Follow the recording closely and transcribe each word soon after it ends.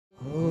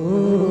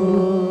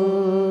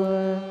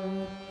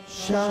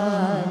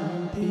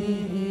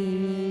Shanti,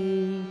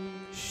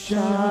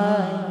 Shanti,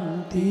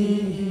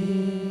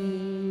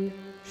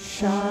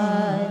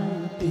 Shanti.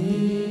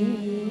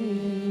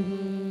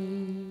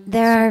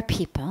 There are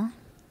people,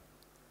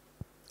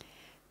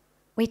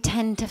 we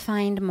tend to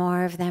find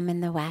more of them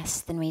in the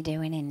West than we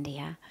do in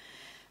India.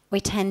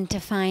 We tend to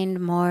find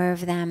more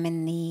of them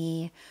in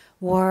the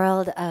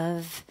world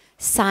of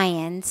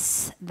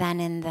science than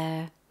in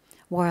the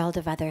world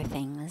of other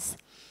things,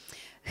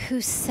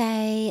 who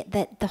say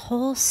that the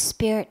whole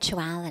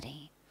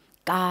spirituality,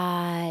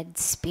 God,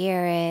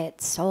 spirit,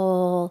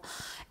 soul,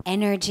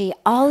 energy,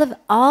 all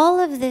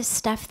of this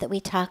stuff that we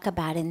talk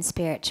about in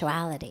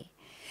spirituality,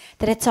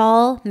 that it's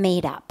all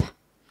made up,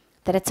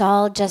 that it's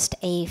all just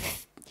a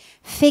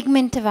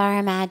figment of our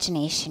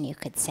imagination, you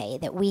could say,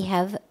 that we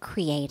have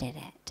created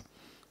it.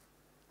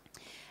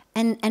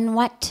 And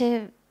what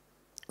to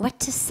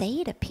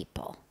say to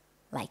people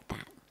like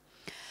that?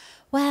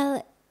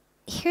 Well,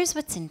 here's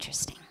what's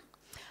interesting.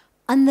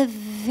 On the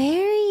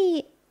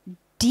very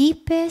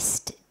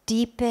deepest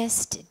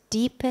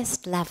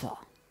level,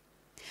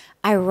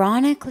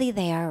 ironically,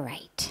 they are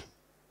right.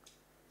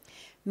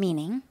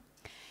 Meaning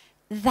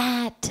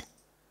that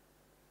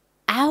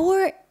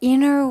our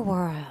inner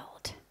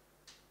world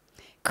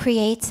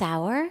creates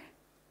our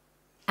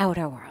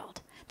outer world.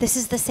 This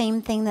is the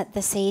same thing that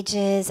the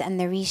sages and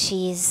the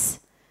rishis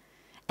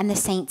and the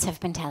saints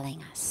have been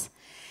telling us.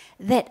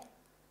 That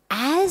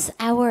as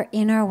our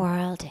inner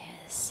world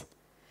is,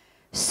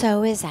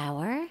 so is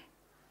our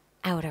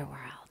outer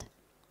world.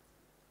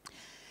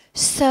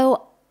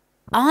 So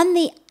on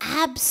the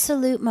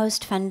absolute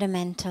most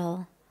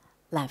fundamental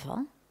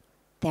level,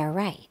 they're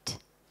right.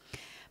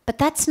 But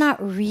that's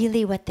not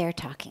really what they're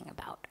talking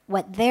about.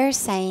 What they're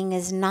saying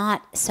is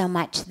not so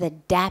much the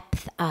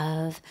depth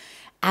of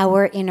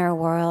our inner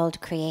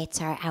world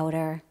creates our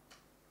outer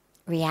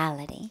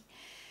reality,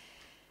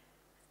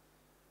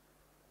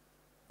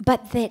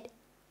 but that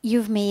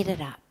you've made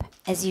it up,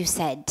 as you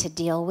said, to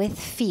deal with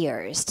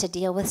fears, to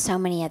deal with so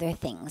many other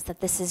things,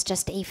 that this is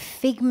just a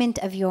figment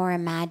of your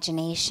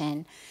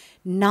imagination,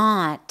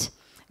 not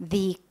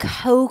the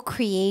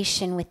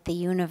co-creation with the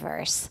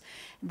universe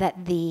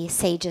that the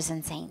sages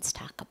and saints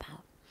talk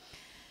about.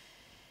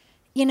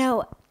 You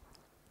know,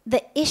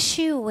 the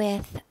issue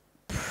with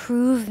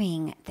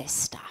proving this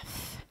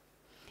stuff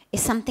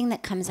is something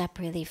that comes up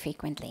really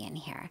frequently in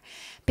here,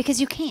 because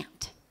you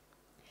can't.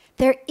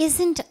 There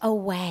isn't a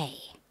way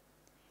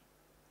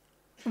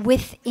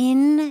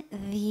within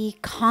the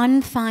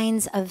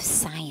confines of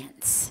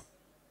science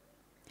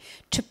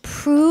to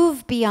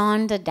prove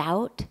beyond a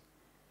doubt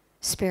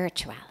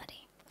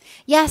spirituality.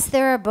 Yes,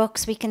 there are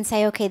books we can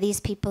say, okay, these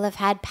people have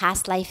had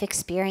past life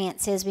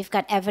experiences. We've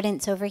got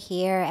evidence over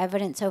here,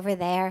 evidence over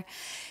there.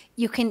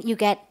 You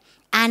get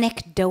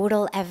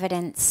anecdotal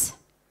evidence.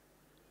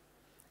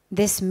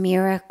 This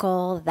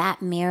miracle,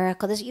 that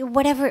miracle, this,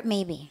 whatever it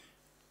may be.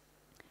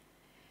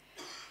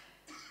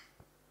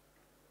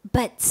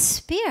 But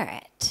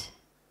spirit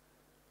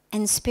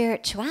and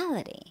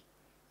spirituality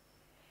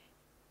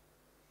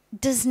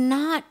does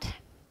not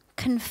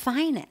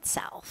confine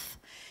itself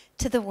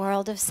to the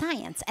world of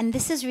science. And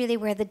this is really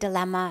where the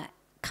dilemma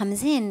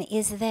comes in,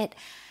 is that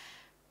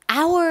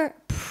our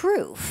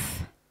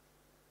proof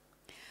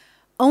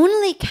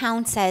only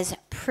counts as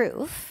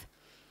proof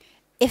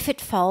if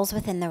it falls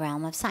within the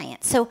realm of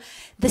science. So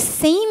the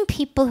same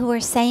people who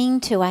are saying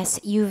to us,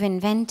 you've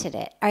invented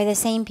it, are the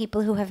same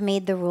people who have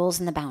made the rules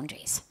and the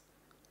boundaries.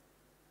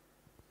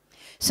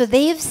 So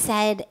they've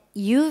said,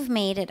 you've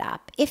made it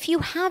up. If you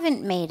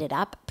haven't made it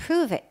up,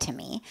 prove it to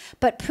me.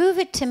 But prove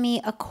it to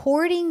me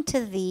according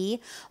to the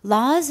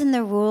laws and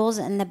the rules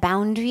and the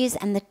boundaries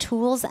and the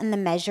tools and the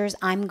measures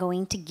I'm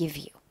going to give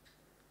you.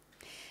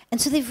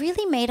 And so they've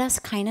really made us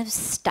kind of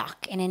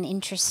stuck in an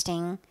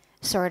interesting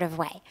sort of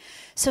way.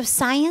 So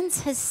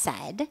science has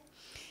said,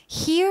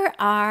 here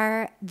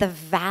are the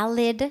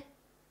valid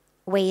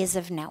ways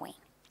of knowing.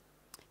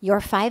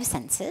 Your 5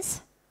 senses.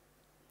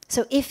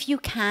 So if you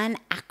can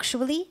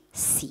actually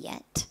see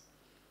it,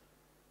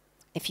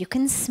 if you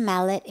can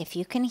smell it, if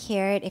you can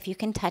hear it, if you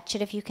can touch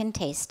it, if you can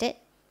taste it,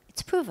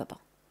 it's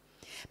provable.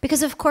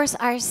 Because of course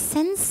our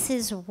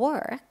senses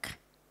work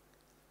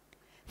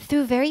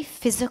through very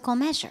physical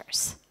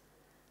measures.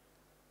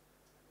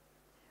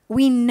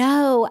 We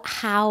know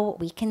how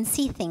we can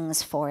see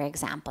things, for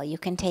example. You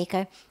can take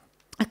a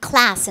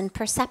class in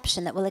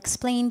perception that will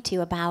explain to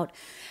you about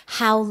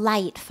how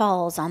light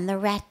falls on the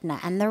retina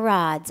and the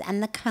rods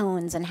and the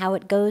cones and how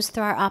it goes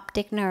through our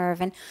optic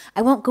nerve. And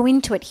I won't go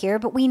into it here,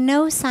 but we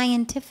know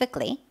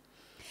scientifically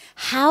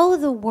how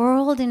the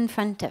world in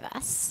front of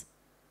us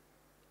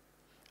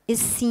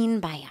is seen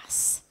by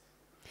us.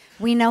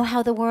 We know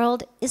how the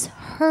world is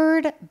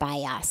heard by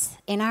us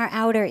in our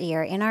outer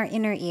ear, in our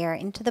inner ear,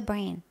 into the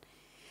brain.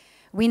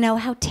 We know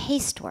how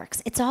taste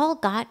works. It's all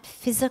got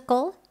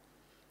physical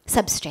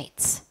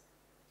substrates.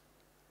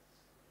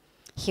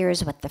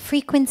 Here's what the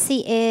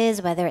frequency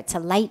is, whether it's a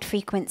light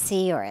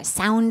frequency or a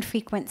sound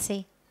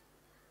frequency.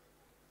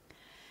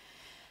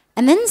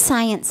 And then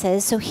science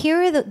says, so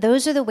here are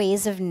those are the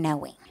ways of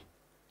knowing.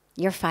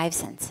 your five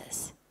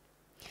senses.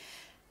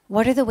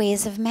 What are the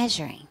ways of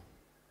measuring?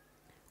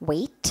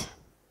 Weight.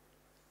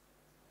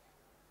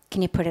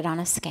 Can you put it on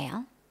a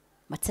scale?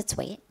 What's its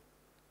weight?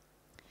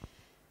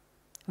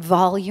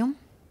 Volume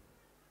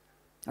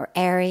or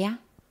area,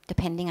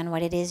 depending on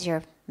what it is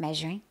you're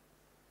measuring.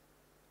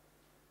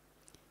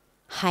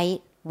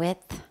 Height,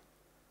 width,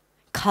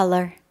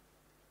 color.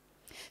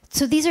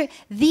 So these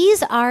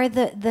are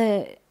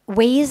the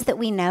ways that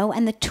we know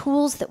and the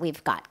tools that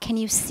we've got. Can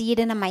you see it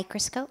in a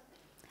microscope?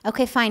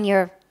 Okay, fine,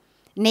 your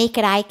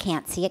naked eye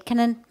can't see it. Can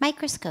a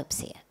microscope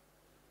see it?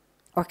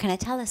 Or can a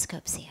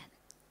telescope see it?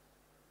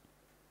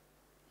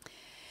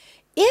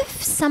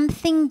 If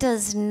something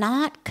does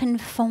not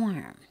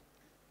conform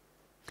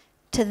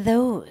to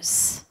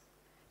those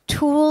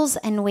tools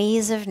and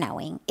ways of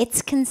knowing,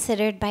 it's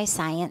considered by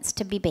science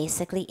to be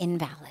basically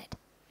invalid.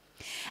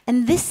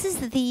 And this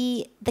is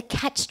the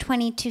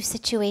catch-22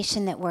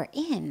 situation that we're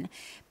in,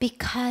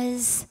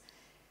 because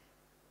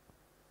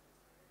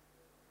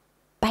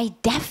by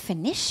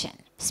definition,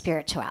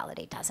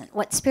 spirituality doesn't.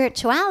 What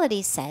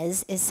spirituality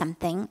says is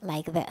something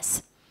like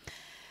this.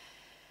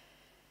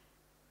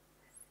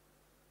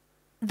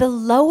 The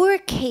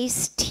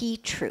lowercase t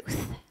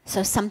truth,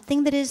 so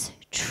something that is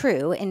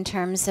true in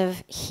terms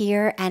of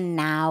here and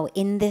now,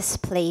 in this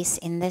place,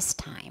 in this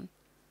time,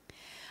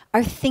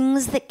 are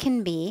things that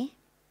can be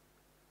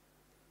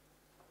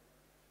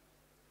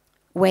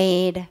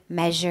weighed,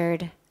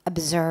 measured,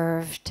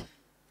 observed,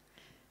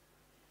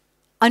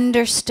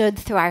 understood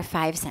through our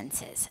five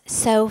senses.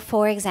 So,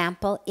 for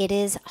example, it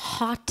is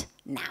hot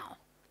now.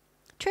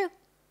 True.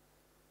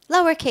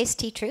 Lowercase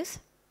t truth,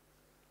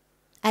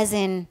 as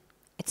in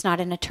it's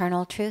not an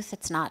eternal truth.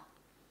 It's not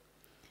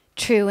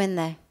true in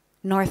the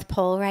North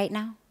Pole right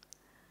now.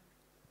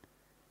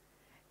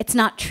 It's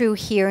not true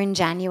here in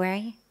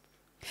January.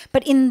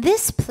 But in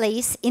this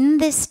place, in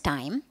this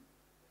time,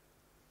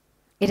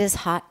 it is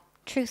hot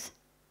truth.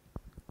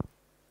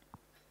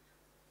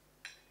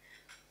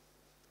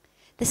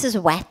 This is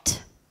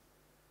wet.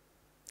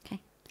 Okay.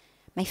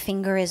 My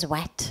finger is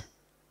wet.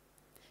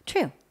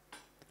 True.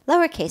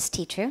 Lowercase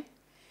t true.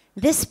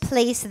 This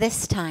place,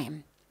 this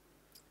time.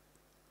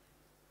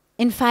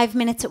 In 5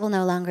 minutes, it will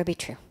no longer be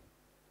true.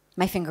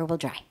 My finger will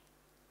dry.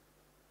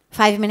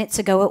 5 minutes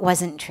ago, it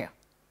wasn't true.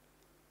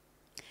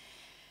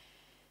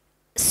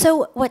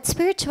 So what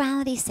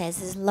spirituality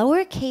says is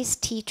lowercase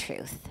t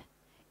truth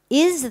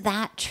is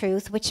that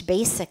truth which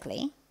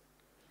basically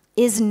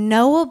is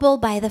knowable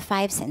by the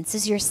five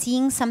senses. You're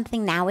seeing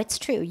something now, it's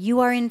true. You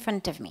are in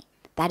front of me.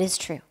 That is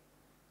true.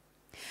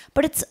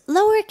 But it's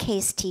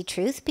lowercase t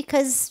truth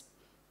because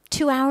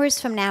 2 hours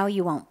from now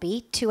you won't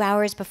be. 2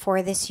 hours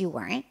before this you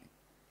weren't.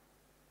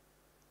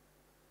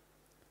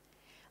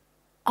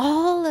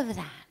 All of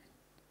that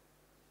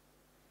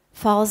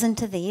falls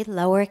into the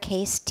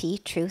lowercase t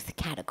truth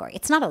category.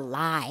 It's not a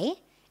lie.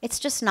 It's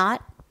just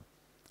not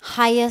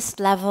highest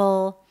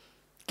level,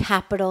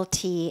 capital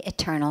T,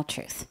 eternal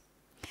truth.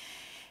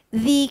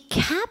 The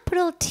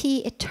capital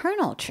T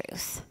eternal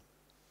truth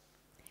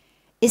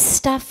is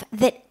stuff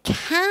that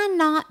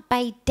cannot,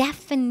 by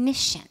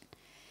definition,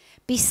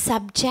 be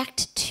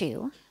subject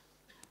to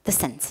the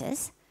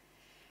senses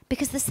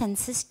because the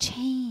senses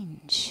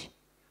change.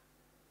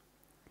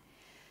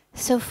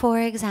 So, for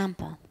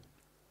example,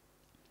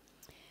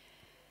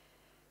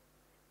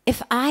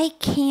 if I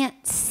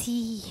can't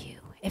see you,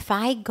 if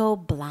I go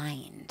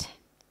blind,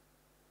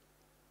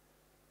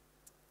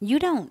 you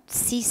don't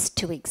cease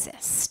to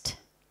exist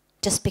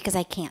just because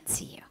I can't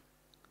see you.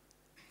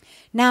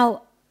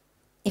 Now,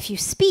 if you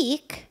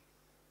speak,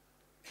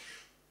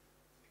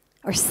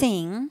 or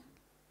sing,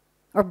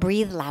 or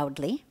breathe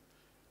loudly,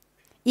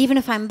 even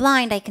if I'm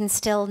blind, I can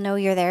still know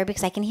you're there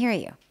because I can hear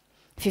you.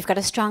 If you've got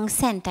a strong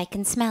scent, I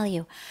can smell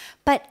you.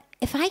 But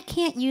if I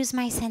can't use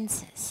my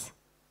senses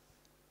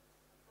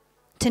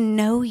to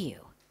know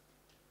you,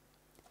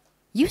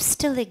 you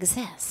still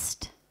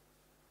exist.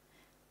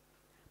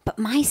 But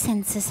my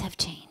senses have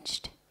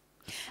changed.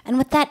 And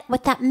what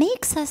that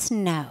makes us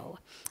know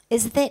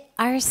is that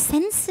our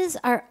senses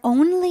are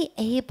only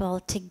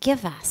able to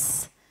give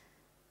us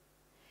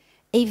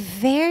a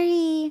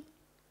very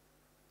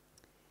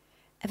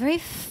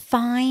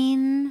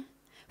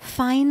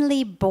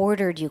finely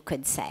bordered, you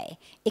could say,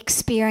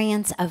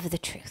 experience of the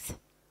truth.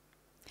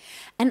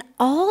 And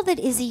all that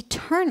is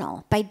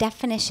eternal, by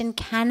definition,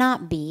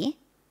 cannot be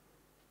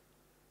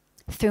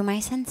through my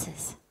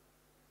senses.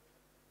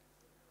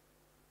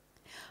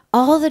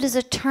 All that is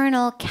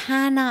eternal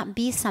cannot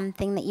be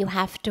something that you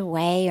have to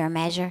weigh or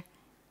measure.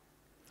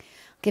 I'll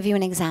give you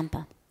an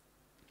example.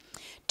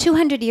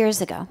 200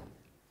 years ago,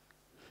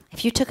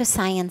 if you took a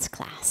science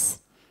class,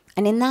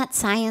 and in that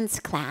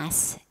science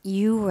class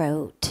you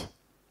wrote,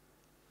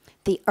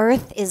 "The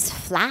earth is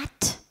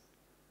flat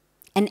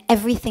and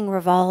everything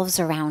revolves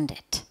around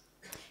it,"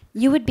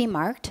 you would be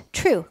marked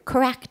true,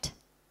 correct,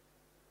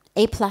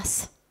 A+.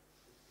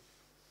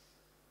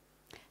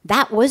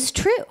 That was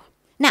true.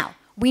 Now,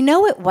 we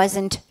know it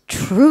wasn't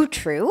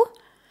true,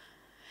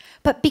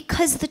 but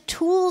because the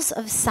tools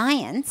of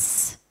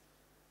science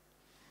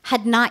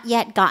had not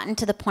yet gotten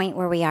to the point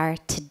where we are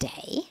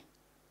today,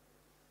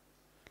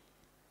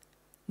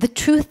 the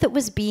truth that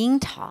was being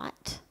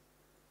taught,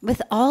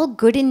 with all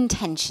good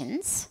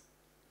intentions,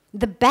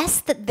 the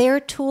best that their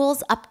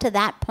tools up to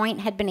that point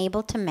had been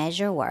able to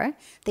measure were,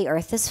 the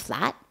earth is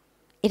flat,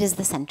 it is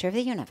the center of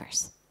the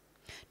universe.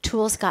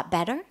 Tools got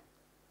better.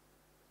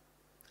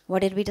 What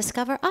did we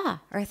discover?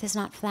 Earth is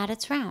not flat,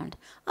 it's round.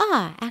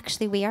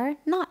 Actually we are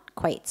not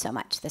quite so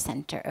much the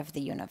center of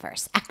the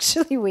universe.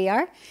 Actually we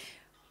are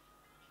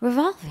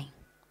revolving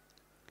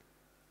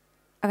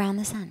around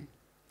the sun.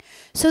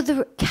 So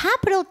the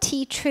capital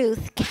T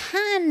truth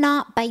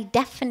cannot by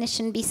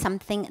definition be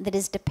something that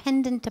is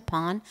dependent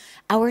upon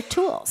our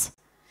tools,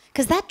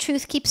 because that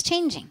truth keeps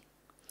changing.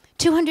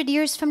 200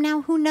 years from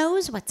now, who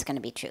knows what's going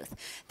to be truth?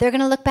 They're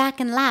going to look back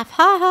and laugh.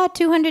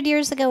 200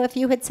 years ago, if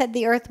you had said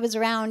the earth was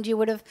round, you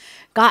would have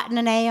gotten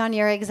an A on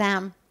your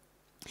exam.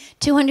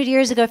 200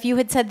 years ago, if you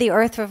had said the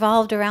earth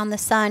revolved around the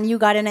sun, you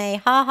got an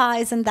A.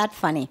 Isn't that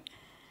funny?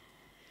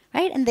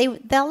 Right? And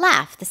they'll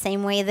laugh the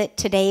same way that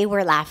today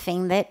we're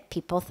laughing that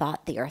people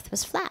thought the earth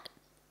was flat.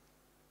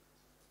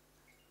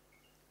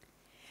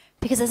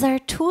 Because as our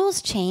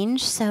tools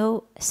change,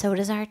 so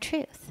does our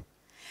truth.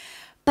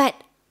 But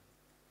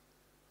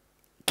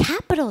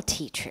capital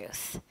T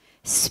truth,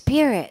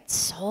 spirit,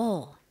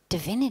 soul,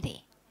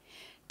 divinity,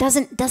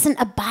 doesn't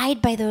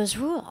abide by those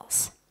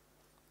rules.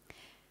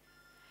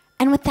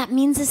 And what that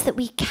means is that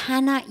we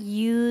cannot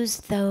use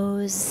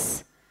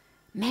those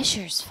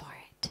measures for it.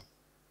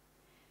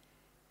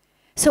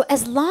 So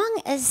as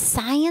long as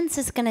science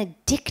is going to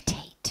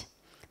dictate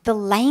the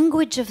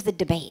language of the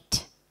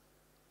debate,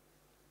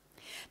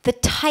 the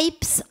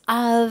types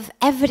of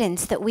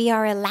evidence that we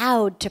are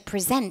allowed to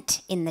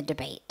present in the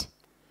debate,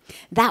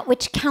 that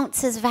which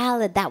counts as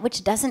valid, that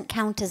which doesn't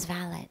count as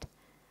valid,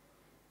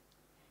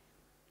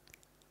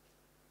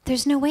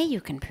 there's no way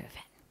you can prove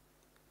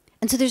it.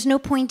 And so there's no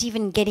point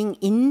even getting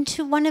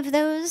into one of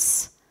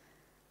those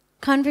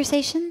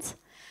conversations.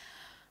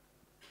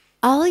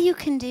 All you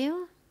can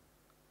do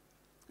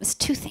is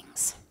two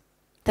things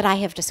that I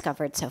have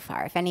discovered so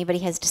far. If anybody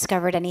has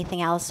discovered anything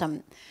else,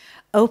 I'm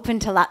open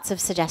to lots of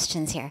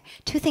suggestions here.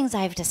 Two things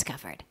I've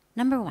discovered.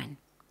 Number one,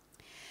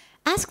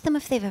 ask them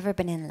if they've ever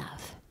been in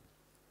love.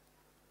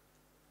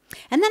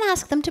 And then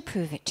ask them to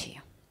prove it to you.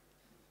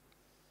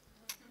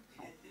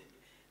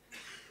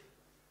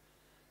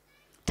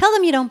 Tell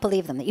them you don't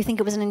believe them, that you think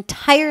it was an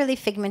entirely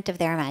figment of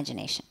their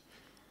imagination.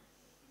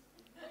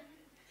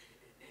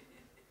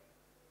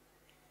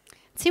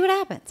 See what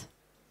happens.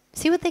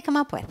 See what they come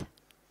up with.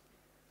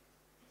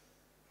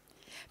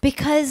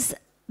 Because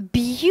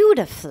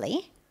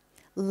beautifully,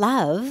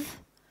 love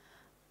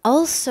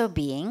also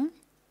being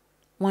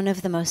one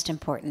of the most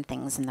important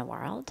things in the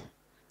world,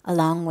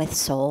 along with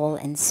soul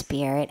and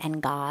spirit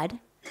and God,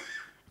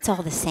 it's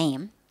all the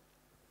same,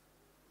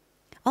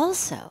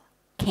 also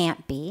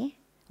can't be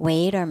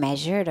weighed or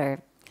measured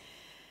or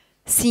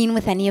seen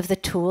with any of the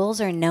tools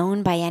or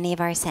known by any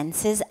of our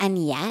senses,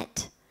 and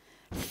yet,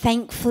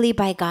 thankfully,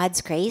 by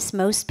God's grace,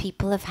 most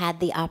people have had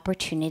the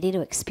opportunity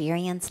to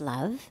experience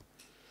love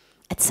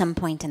at some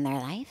point in their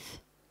life.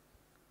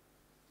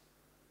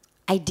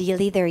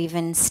 Ideally, they're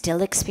even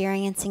still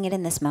experiencing it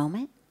in this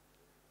moment.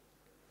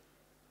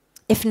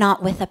 If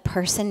not with a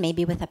person,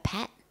 maybe with a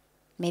pet,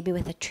 maybe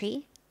with a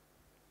tree.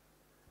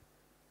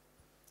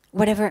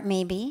 Whatever it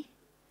may be.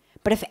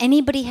 But if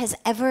anybody has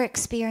ever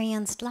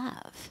experienced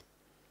love,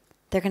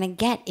 they're going to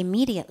get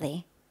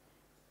immediately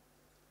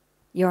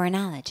your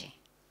analogy.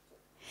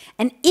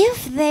 And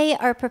if they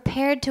are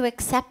prepared to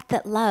accept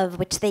that love,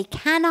 which they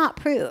cannot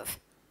prove,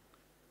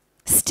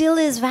 still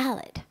is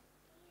valid,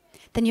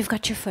 then you've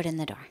got your foot in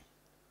the door.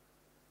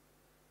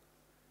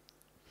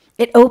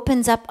 It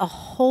opens up a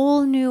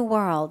whole new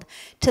world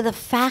to the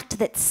fact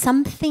that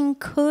something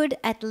could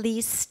at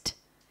least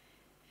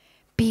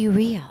be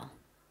real,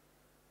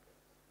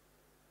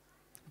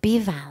 be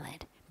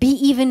valid, be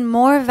even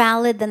more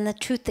valid than the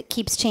truth that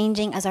keeps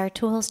changing as our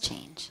tools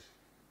change.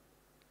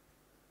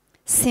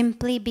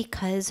 Simply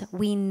because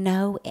we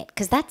know it.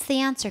 Because that's the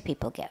answer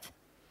people give.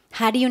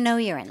 How do you know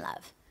you're in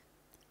love?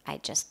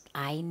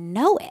 I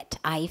know it.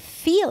 I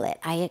feel it.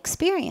 I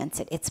experience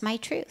it. It's my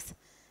truth.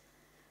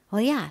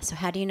 Well, yeah, so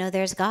how do you know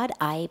there's God?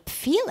 I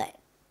feel it.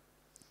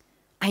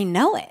 I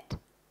know it.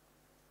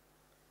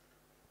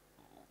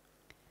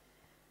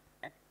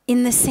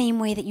 In the same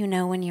way that you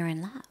know when you're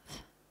in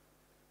love.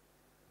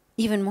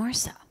 Even more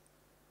so.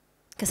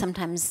 Because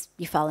sometimes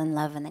you fall in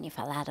love and then you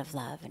fall out of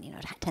love, and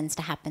it tends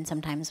to happen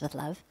sometimes with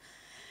love.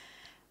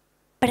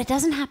 But it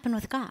doesn't happen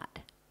with God.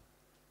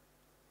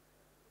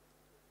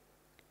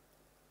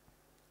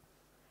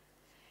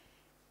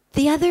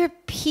 The other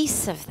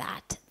piece of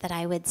that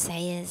I would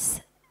say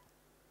is,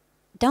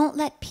 don't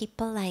let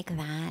people like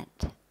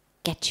that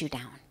get you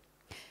down.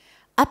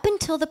 Up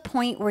until the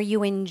point where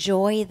you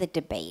enjoy the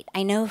debate.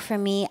 I know for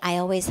me, I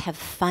always have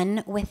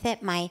fun with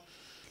it. My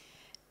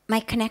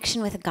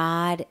connection with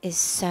God is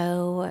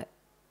so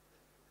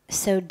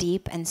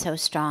deep and so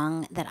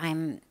strong that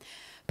I'm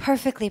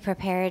perfectly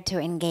prepared to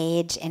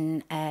engage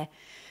in a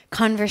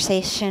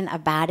conversation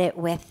about it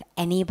with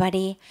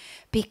anybody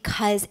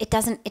because it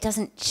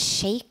doesn't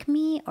shake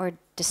me or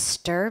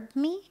disturb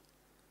me.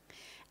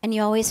 And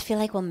you always feel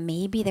like, well,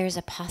 maybe there's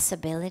a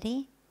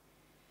possibility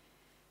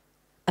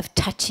of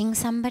touching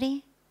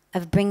somebody,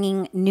 of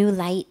bringing new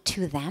light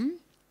to them.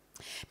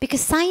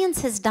 Because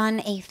science has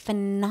done a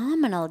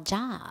phenomenal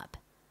job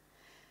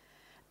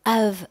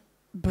of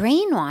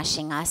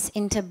brainwashing us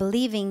into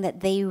believing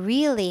that they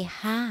really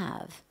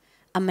have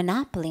a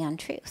monopoly on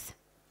truth.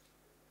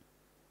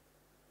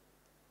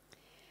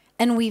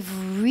 And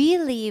we've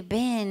really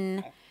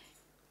been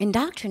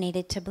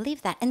indoctrinated to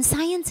believe that. And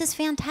science is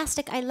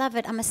fantastic. I love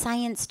it. I'm a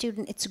science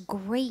student. It's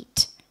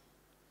great.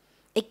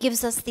 It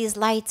gives us these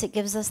lights. It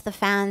gives us the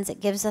fans.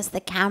 It gives us the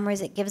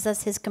cameras. It gives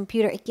us his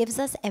computer. It gives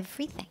us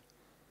everything.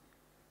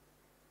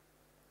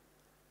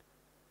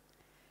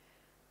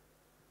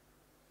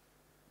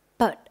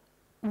 But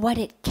what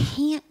it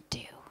can't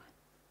do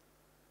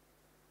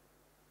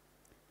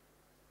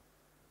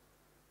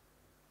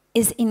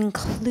is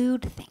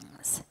include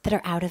things that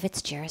are out of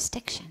its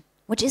jurisdiction,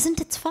 which isn't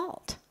its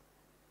fault.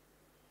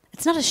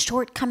 It's not a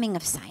shortcoming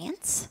of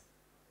science.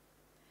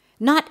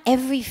 Not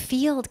every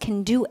field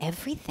can do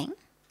everything.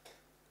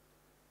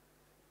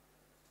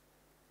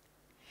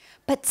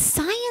 But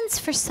science,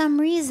 for some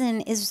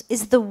reason, is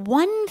the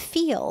one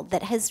field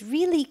that has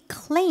really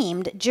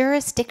claimed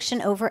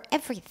jurisdiction over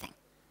everything.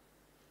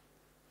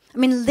 I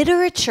mean,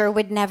 literature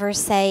would never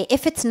say,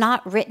 if it's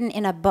not written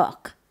in a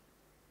book,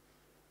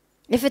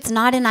 if it's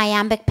not in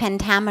iambic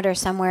pentameter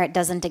somewhere, it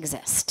doesn't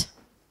exist.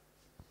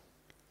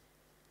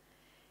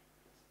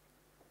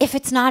 If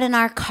it's not in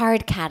our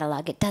card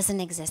catalog, it doesn't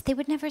exist. They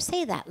would never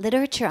say that.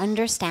 Literature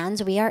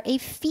understands we are a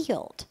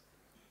field.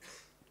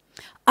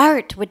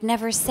 Art would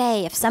never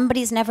say, if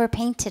somebody's never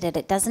painted it,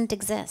 it doesn't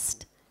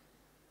exist.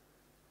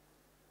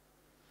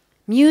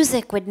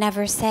 Music would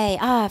never say,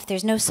 if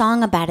there's no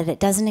song about it, it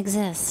doesn't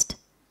exist.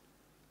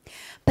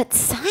 But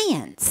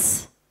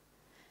science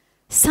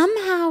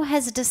somehow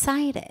has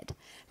decided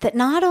that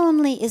not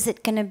only is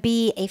it going to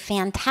be a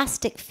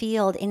fantastic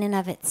field in and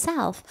of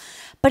itself,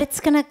 but it's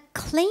going to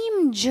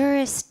claim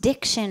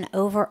jurisdiction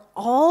over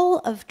all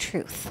of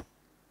truth.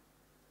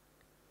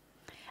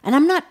 And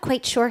I'm not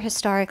quite sure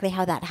historically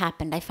how that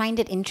happened. I find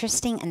it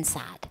interesting and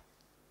sad.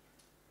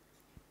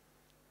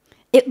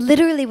 It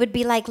literally would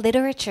be like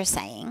literature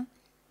saying,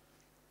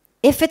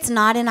 if it's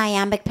not in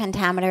iambic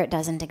pentameter, it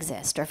doesn't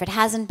exist. Or if it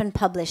hasn't been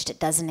published, it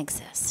doesn't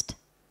exist.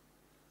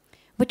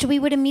 Which we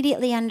would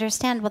immediately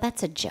understand, well,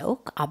 that's a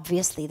joke.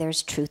 Obviously,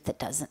 there's truth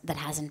that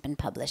hasn't been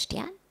published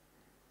yet.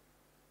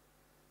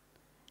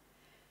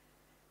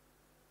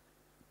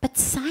 But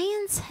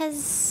science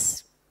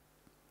has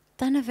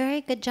done a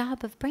very good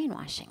job of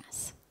brainwashing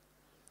us.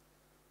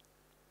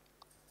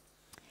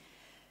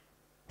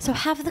 So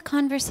have the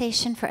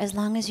conversation for as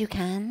long as you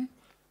can.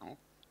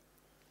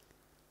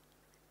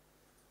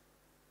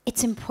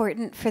 It's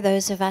important for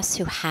those of us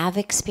who have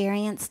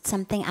experienced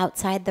something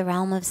outside the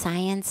realm of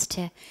science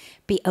to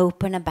be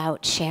open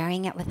about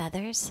sharing it with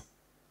others.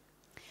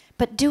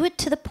 But do it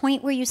to the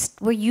point where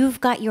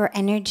you've got your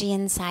energy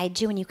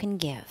inside you and you can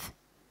give.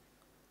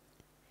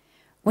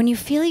 When you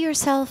feel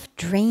yourself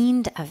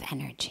drained of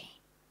energy,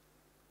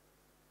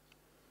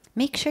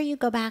 make sure you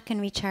go back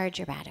and recharge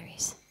your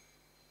batteries.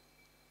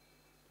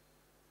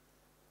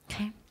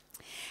 Okay?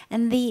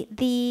 And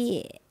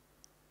the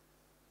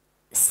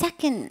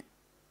second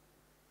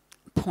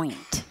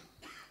point.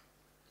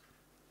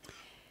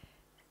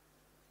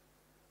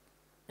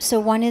 So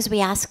one is we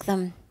ask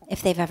them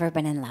if they've ever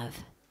been in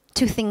love.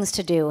 Two things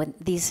to do in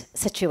these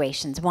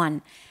situations.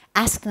 One,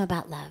 ask them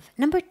about love.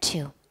 Number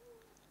two,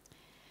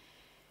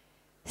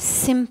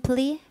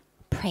 simply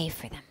pray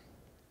for them.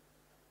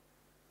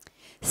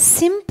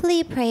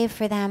 Simply pray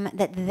for them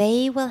that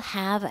they will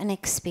have an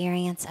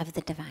experience of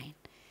the divine.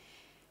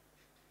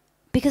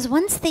 Because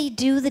once they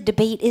do, the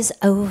debate is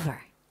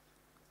over.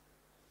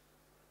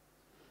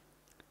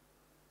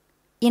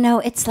 You know,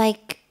 it's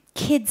like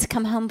kids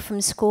come home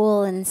from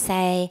school and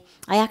say,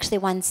 I actually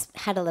once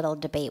had a little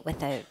debate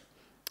with a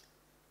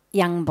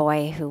young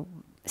boy who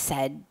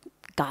said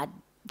God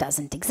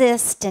doesn't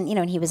exist, and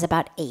and he was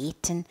about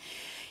 8, and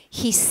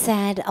he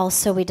said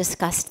also, we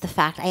discussed the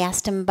fact, I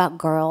asked him about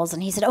girls,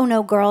 and he said, oh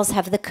no, girls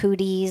have the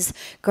cooties,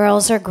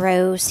 girls are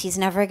gross, he's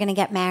never going to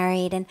get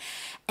married.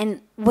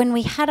 And when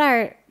we had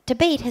our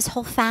debate, his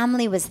whole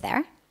family was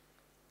there.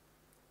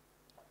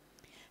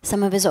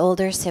 Some of his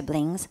older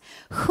siblings,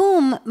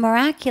 whom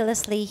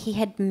miraculously he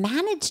had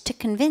managed to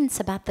convince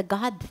about the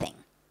God thing.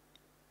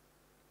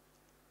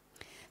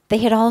 They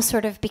had all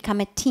sort of become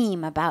a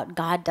team about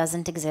God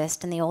doesn't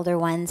exist, and the older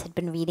ones had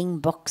been reading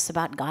books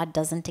about God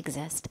doesn't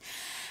exist.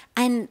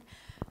 And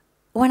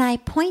when I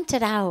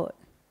pointed out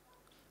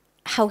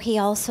how he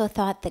also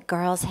thought that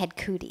girls had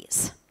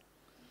cooties,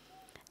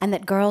 and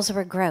that girls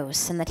were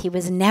gross, and that he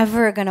was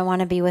never going to want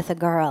to be with a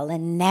girl,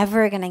 and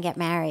never going to get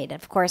married,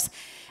 of course,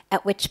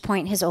 at which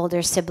point his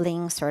older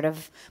sibling sort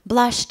of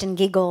blushed and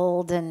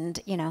giggled and,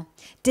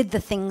 did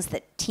the things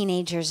that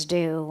teenagers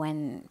do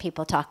when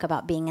people talk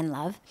about being in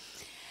love.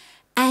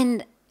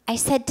 And I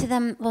said to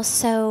them, well,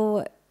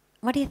 so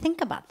what do you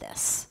think about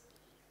this?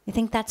 You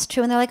think that's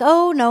true? And they're like,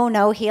 oh,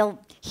 no,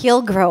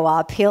 he'll grow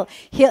up.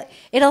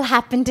 It'll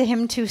happen to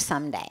him too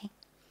someday.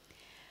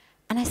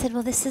 And I said,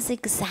 well, this is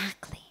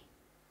exactly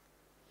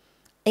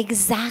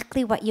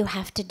what you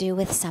have to do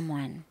with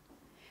someone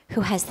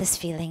who has this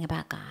feeling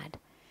about God,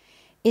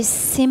 is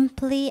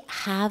simply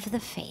have the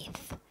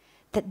faith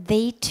that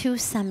they too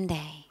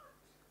someday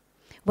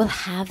will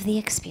have the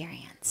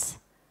experience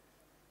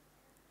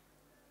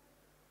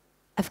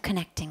of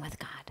connecting with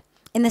God.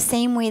 In the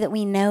same way that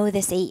we know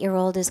this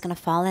 8-year-old is going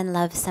to fall in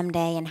love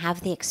someday and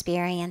have the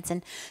experience.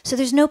 And so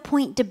there's no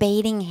point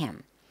debating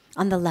him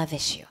on the love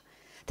issue.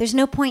 There's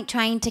no point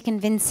trying to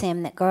convince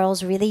him that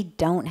girls really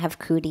don't have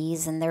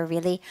cooties and they're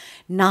really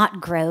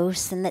not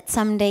gross and that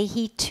someday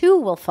he too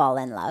will fall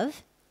in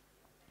love.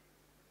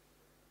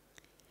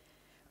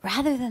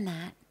 Rather than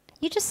that,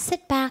 you just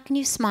sit back and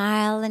you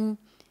smile and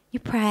you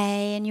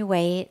pray and you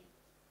wait.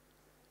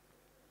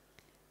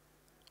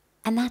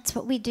 And that's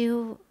what we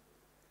do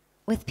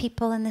with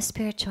people in the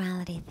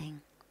spirituality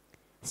thing.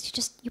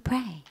 So you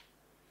pray.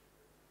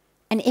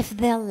 And if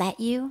they'll let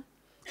you,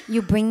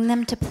 you bring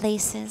them to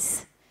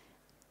places.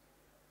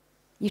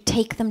 You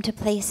take them to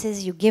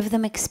places. You give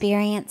them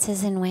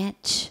experiences in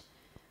which,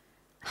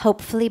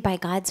 hopefully by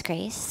God's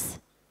grace,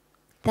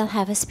 they'll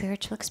have a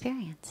spiritual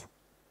experience.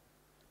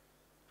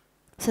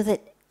 So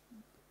that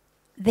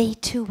they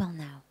too will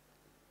know.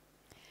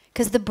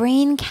 Because the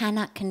brain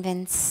cannot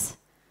convince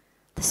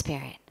the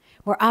spirit.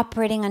 We're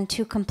operating on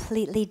 2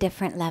 completely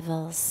different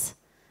levels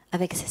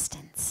of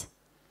existence.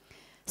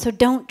 So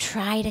don't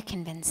try to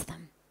convince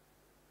them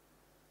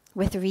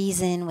with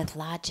reason, with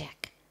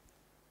logic.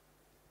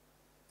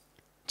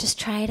 Just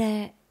try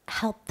to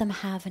help them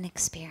have an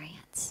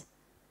experience.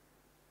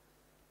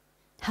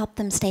 Help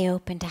them stay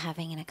open to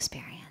having an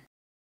experience.